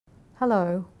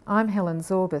Hello, I'm Helen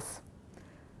Zorbas.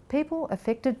 People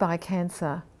affected by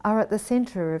cancer are at the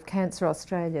centre of Cancer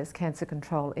Australia's cancer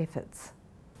control efforts.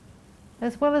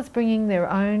 As well as bringing their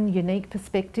own unique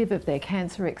perspective of their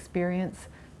cancer experience,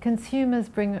 consumers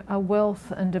bring a wealth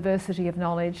and diversity of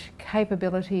knowledge,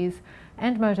 capabilities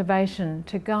and motivation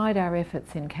to guide our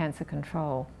efforts in cancer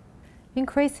control.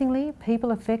 Increasingly, people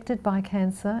affected by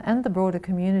cancer and the broader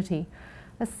community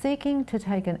are seeking to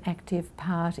take an active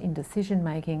part in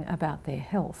decision-making about their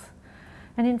health.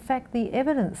 And in fact, the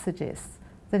evidence suggests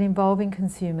that involving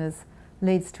consumers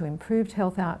leads to improved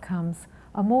health outcomes,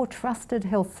 a more trusted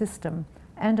health system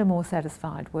and a more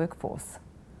satisfied workforce.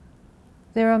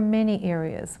 There are many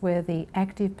areas where the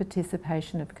active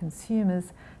participation of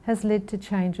consumers has led to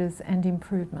changes and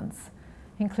improvements,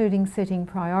 including setting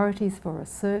priorities for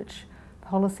research,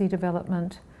 policy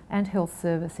development and health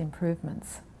service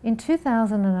improvements. In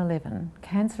 2011,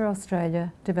 Cancer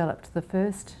Australia developed the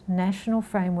first national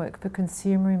framework for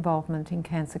consumer involvement in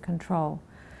cancer control,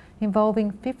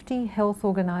 involving 50 health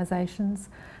organisations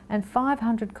and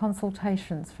 500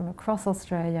 consultations from across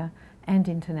Australia and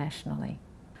internationally.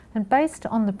 And based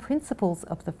on the principles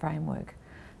of the framework,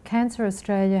 Cancer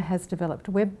Australia has developed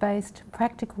web-based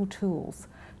practical tools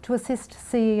to assist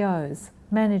CEOs,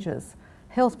 managers,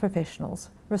 health professionals,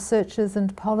 researchers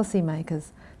and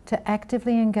policymakers to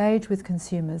actively engage with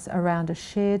consumers around a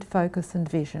shared focus and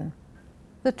vision.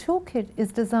 The Toolkit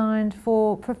is designed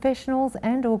for professionals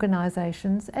and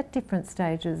organisations at different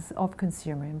stages of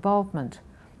consumer involvement.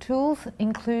 Tools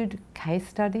include case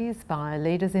studies by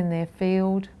leaders in their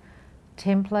field,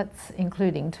 templates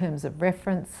including terms of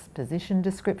reference, position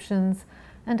descriptions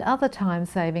and other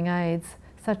time-saving aids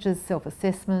such as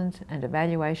self-assessment and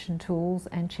evaluation tools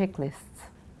and checklists.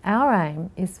 Our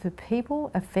aim is for people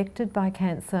affected by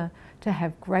cancer to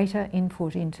have greater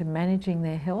input into managing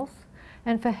their health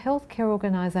and for healthcare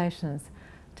organisations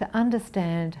to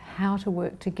understand how to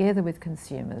work together with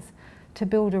consumers to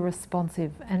build a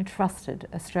responsive and trusted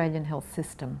Australian health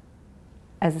system.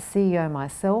 As a CEO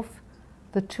myself,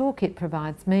 the Toolkit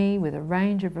provides me with a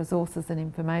range of resources and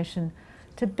information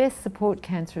to best support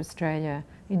Cancer Australia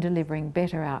in delivering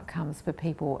better outcomes for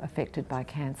people affected by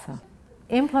cancer.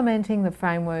 Implementing the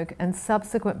framework and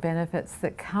subsequent benefits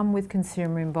that come with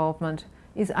consumer involvement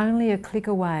is only a click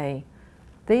away.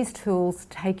 These tools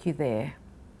take you there.